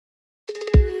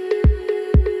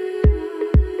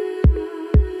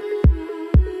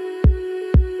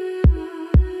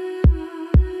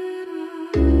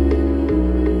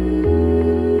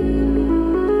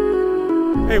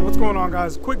what's going on,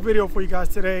 guys? Quick video for you guys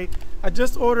today. I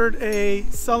just ordered a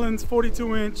Selens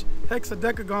 42-inch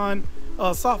Hexadecagon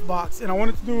softbox, and I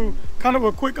wanted to do kind of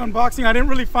a quick unboxing. I didn't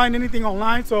really find anything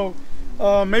online, so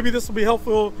maybe this will be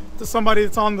helpful to somebody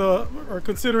that's on the or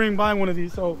considering buying one of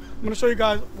these. So I'm going to show you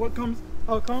guys how it comes.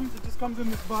 It just comes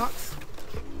in this box.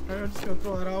 All right, I'm just going to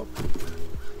throw that out.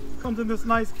 It comes in this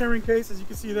nice carrying case. As you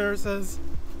can see there, it says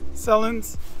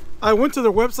Selens. I went to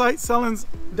their website,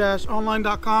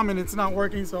 selens-online.com, and it's not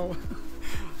working, so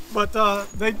but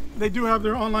they do have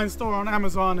their online store on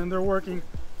Amazon, and they're working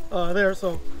there.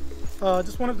 So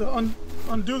just wanted to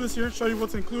undo this here and show you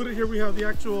what's included. Here we have the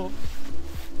actual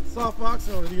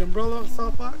softbox, or the umbrella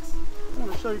softbox. I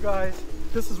want to show you guys,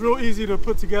 this is real easy to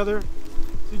put together.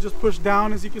 So you just push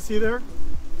down, as you can see there,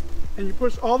 and you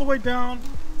push all the way down,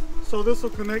 so this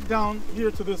will connect down here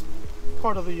to this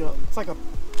part of the it's like a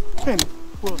pin,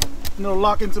 and it'll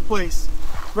lock into place.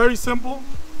 Very simple.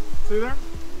 See there?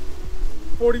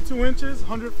 42 inches,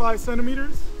 105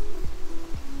 centimeters.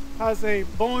 Has a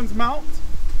Bowens mount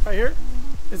right here.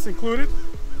 It's included.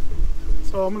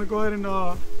 So I'm gonna go ahead and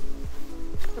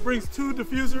it brings two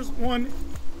diffusers, one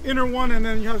inner one, and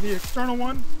then you have the external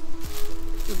one.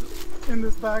 It's in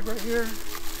this bag right here.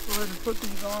 Go ahead and put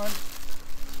these on.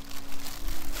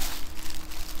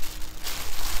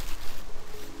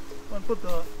 I'm gonna put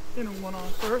the inner one on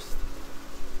first.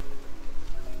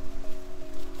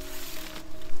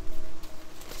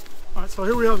 Alright, so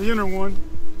here we have the inner one,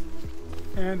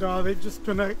 and they just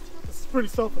connect. It's pretty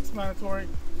self-explanatory.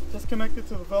 Just connect it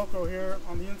to the Velcro here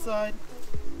on the inside.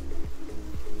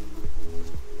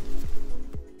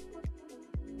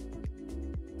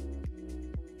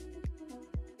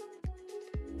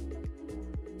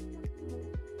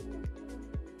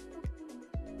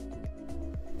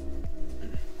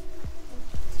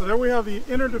 So there we have the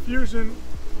inner diffusion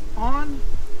on,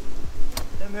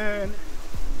 and then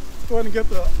let's go ahead and get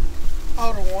the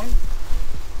outer one.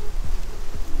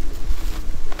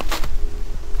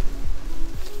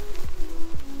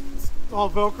 It's all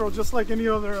Velcro, just like any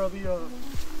other of the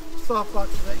soft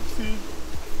boxes that you see.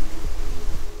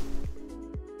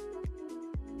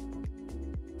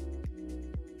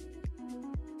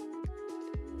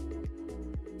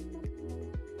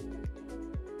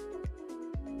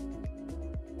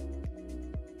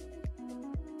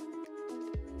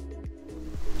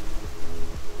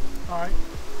 All right,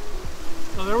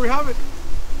 so there we have it.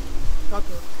 Got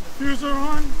the diffuser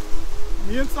on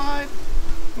the inside.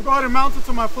 I'll go ahead and mount it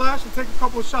to my flash and take a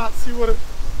couple of shots, see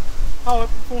how it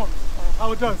performs,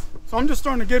 how it does. So I'm just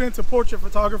starting to get into portrait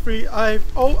photography. I've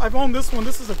owned this one.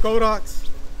 This is a Godox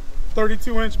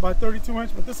 32-inch by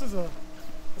 32-inch, but this is a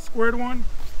squared one,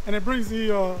 and it brings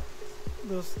the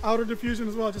outer diffusion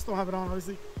as well. I just don't have it on,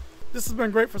 obviously. This has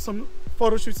been great for some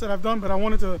photo shoots that I've done, but I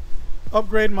wanted to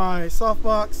upgrade my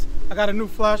softbox. I got a new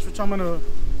flash, which I'm gonna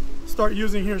start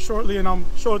using here shortly, and I'll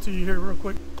show it to you here real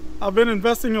quick. I've been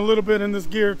investing a little bit in this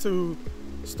gear to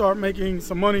start making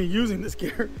some money using this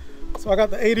gear. So I got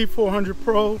the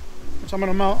AD400Pro, which I'm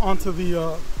gonna mount onto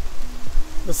the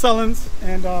Selens,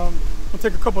 and I'll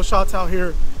take a couple shots out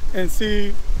here and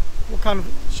see what kind of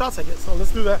shots I get. So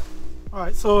let's do that. All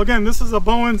right, so again, this is a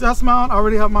Bowens S mount. I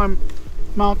already have my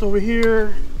mount over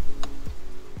here.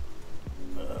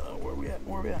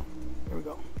 Where are we at? There we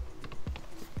go.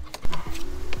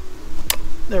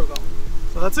 There we go.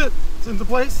 So that's it. It's into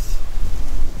place.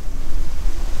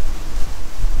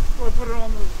 So I put it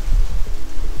on the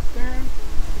stand.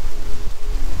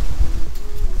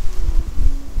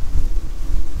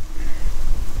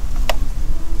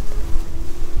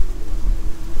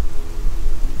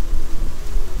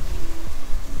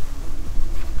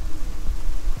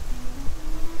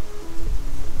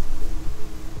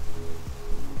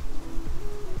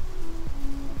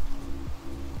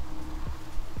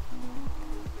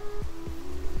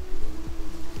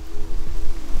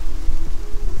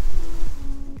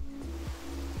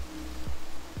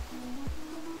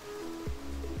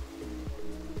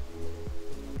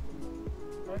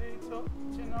 Ready to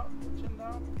chin up, chin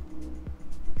down.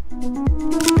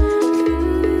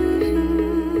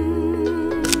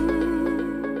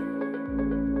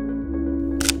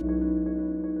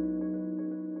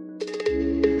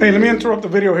 Hey, let me interrupt the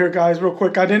video here, guys, real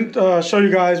quick. I didn't show you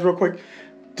guys real quick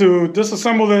to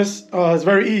disassemble this. It's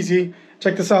very easy.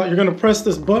 Check this out. You're gonna press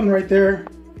this button right there,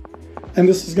 and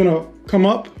this is gonna come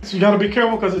up. So you gotta be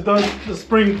careful because the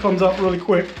spring comes up really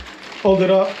quick. Hold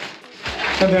it up,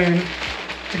 and then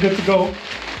you're good to go.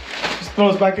 Just throw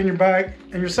it back in your bag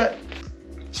and you're set.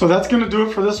 So that's gonna do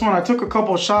it for this one. I took a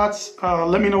couple of shots.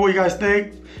 Let me know what you guys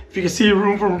think. If you can see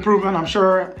room for improvement, I'm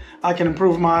sure I can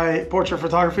improve my portrait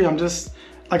photography. I'm just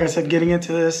like I said, getting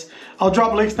into this. I'll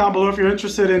drop links down below if you're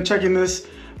interested in checking this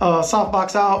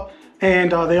softbox out.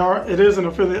 And it is an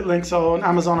affiliate link, so an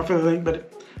Amazon affiliate link, but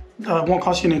it won't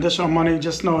cost you any additional money.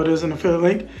 Just know it is an affiliate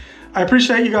link. I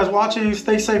appreciate you guys watching.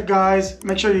 Stay safe, guys.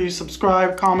 Make sure you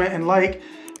subscribe, comment, and like,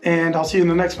 and I'll see you in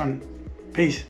the next one. Peace.